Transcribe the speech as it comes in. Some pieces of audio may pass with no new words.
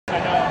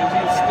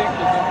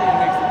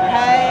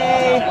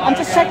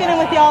get in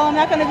with y'all. I'm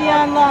not going to be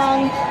on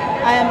long.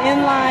 I am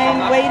in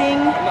line waiting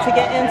to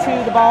get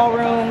into the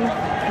ballroom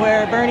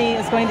where Bernie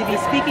is going to be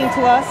speaking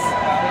to us.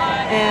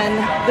 And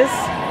this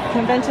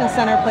convention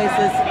center place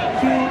is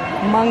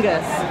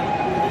humongous.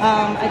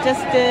 I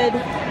just did,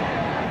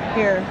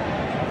 here,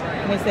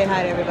 let me say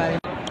hi to everybody.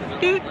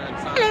 Dude,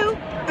 hello.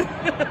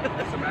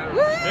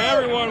 Hey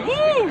everyone,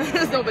 woo!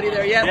 There's nobody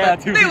there yet, yeah,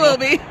 but they will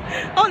be.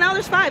 Oh, now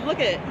there's 5, look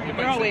at it.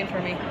 They're all waiting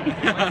for me.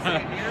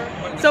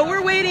 So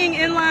we're waiting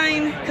in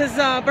line because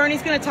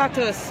Bernie's going to talk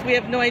to us. We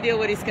have no idea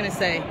what he's going to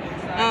say.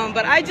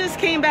 But I just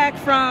came back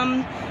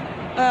from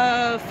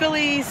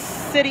Philly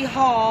City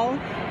Hall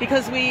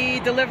because we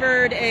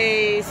delivered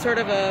a sort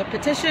of a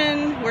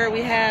petition where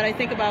we had, I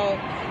think about,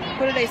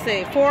 what did they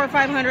say, 400 or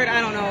 500,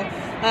 I don't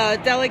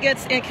know,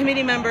 delegates and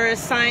committee members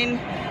sign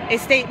a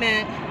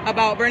statement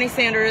about Bernie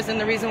Sanders and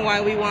the reason why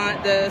we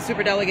want the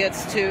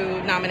superdelegates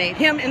to nominate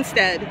him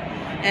instead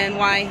and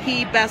why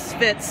he best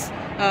fits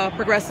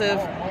progressive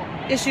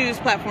issues,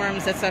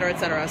 platforms, etc.,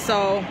 etc.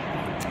 So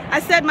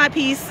I said my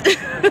piece.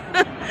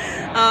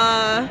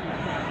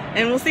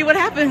 And we'll see what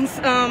happens.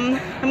 I'm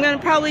going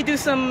to probably do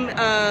some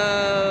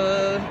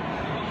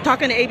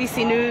talking to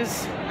ABC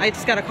News. I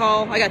just got a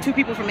call. I got 2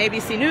 people from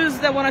ABC News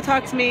that want to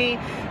talk to me.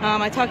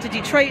 I talked to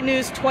Detroit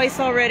News twice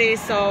already,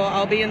 so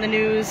I'll be in the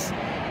news.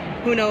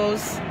 Who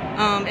knows?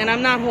 And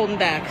I'm not holding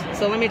back.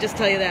 So let me just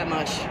tell you that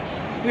much.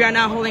 We are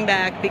not holding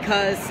back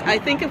because I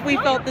think if we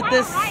felt that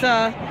this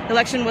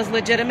election was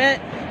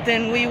legitimate,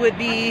 then it would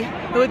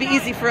be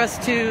easy for us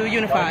to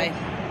unify.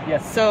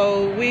 Yes.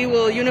 So we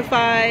will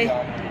unify.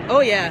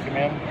 Oh yeah.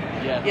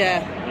 Yes.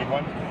 Yeah. Need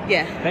one?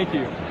 Yeah. Thank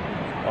you.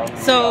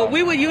 So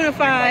we would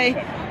unify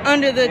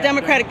under the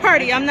Democratic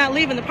Party. I'm not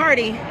leaving the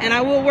party, and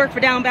I will work for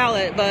down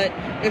ballot. But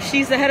if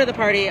she's the head of the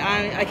party,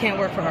 I can't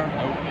work for her.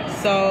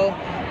 So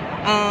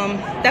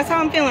that's how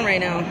I'm feeling right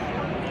now.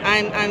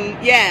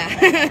 Yeah.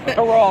 That's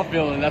how we're all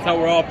feeling. That's how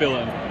we're all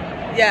feeling.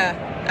 Yeah.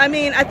 I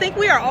mean, I think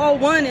we are all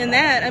one in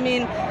that. I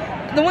mean,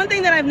 the one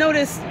thing that I've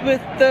noticed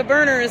with the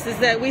Burners is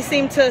that we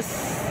seem to,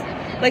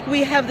 like,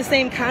 we have the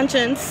same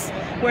conscience.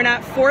 We're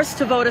not forced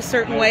to vote a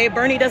certain way.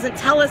 Bernie doesn't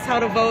tell us how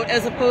to vote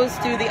as opposed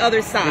to the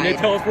other side. When they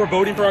tell us we're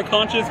voting for our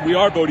conscience, we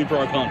are voting for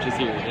our conscience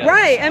here. Yeah.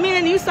 Right. I mean,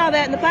 and you saw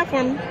that in the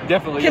platform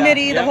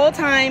committee the whole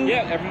time.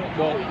 Yeah, everyone,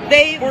 well,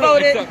 they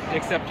voted.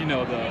 Except, you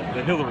know,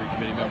 the Hillary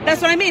committee members.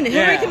 That's what I mean. The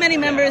Hillary committee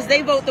members,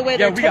 they vote the way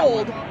they're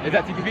told. Is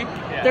that TPP?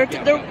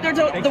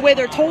 They're the way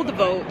they're told to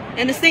vote.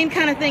 And the same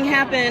kind of thing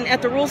happened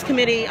at the Rules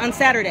Committee on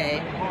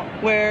Saturday,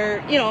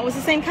 where, you know, it was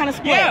the same kind of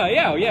split.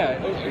 Yeah.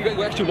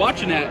 We're actually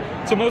watching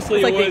that. So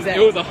mostly it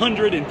was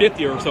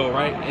 150 or so,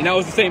 right? And that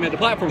was the same at the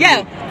platform.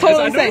 Yeah,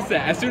 totally. I noticed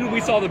that. As soon as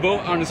we saw the vote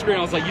on the screen,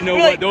 I was like, you know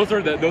what? Those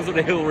are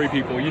the Hillary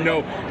people. You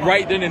know,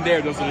 right then and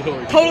there, those are the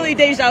Hillary people. Totally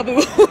deja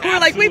vu. We're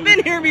like, we've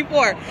been here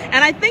before.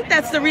 And I think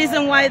that's the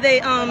reason why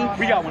they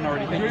we got one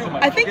already. Thank you so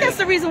much. I think that's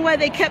the reason why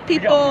they kept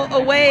people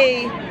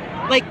away.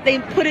 Like, they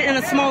put it in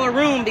a smaller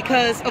room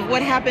because of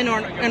what happened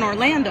in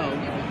Orlando,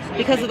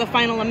 because of the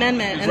final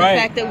amendment and the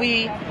fact that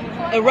we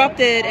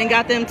erupted and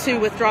got them to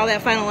withdraw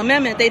that final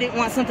amendment. They didn't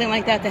want something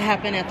like that to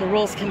happen at the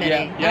Rules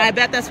Committee. And I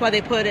bet that's why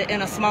they put it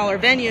in a smaller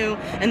venue,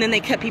 and then they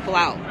kept people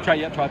out. Try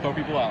to throw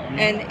people out.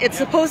 And it's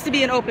supposed to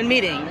be an open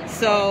meeting,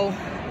 so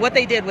what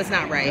they did was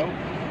not right.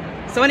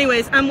 Nope. So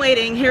anyways, I'm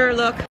waiting. Here,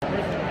 look.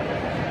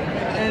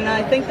 And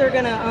I think they're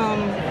gonna,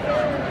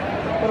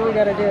 what do we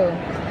gotta do?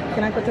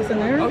 Can I put this in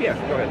there? Oh yeah,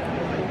 go ahead.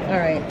 All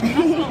right.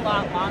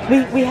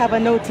 we have a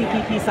no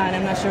TPP sign.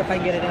 I'm not sure if I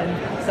get it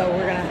in, so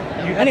we're gonna.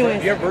 Anyways.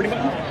 Do you have Birdie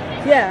buttons?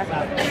 Yeah.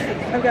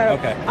 I've got.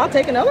 Okay. I'll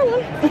take another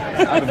one.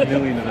 I have a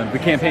million of them. The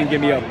campaign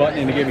gave me a button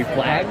and it gave me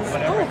flags.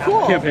 Oh,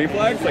 cool. Campaign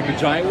flags, like the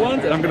giant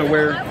ones, and I'm gonna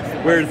wear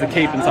as a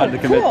cape inside the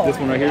convention. Cool. This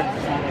one right here.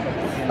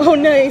 Oh,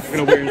 nice.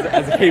 I'm gonna wear it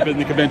as a cape in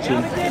the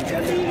convention.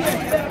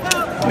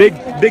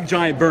 Big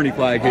giant Bernie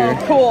flag here.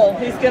 Oh, cool.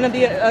 He's gonna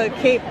be a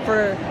cape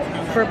for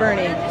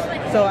Bernie.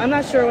 So I'm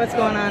not sure what's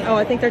going on. Oh,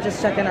 I think they're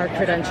just checking our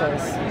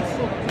credentials.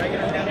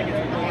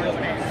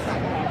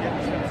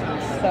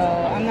 So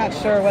I'm not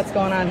sure what's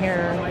going on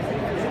here.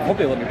 I hope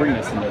they let me bring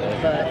this in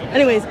there. But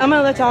anyways, I'm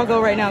gonna let y'all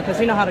go right now because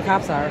you know how the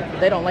cops are.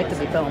 They don't like to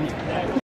be filmed.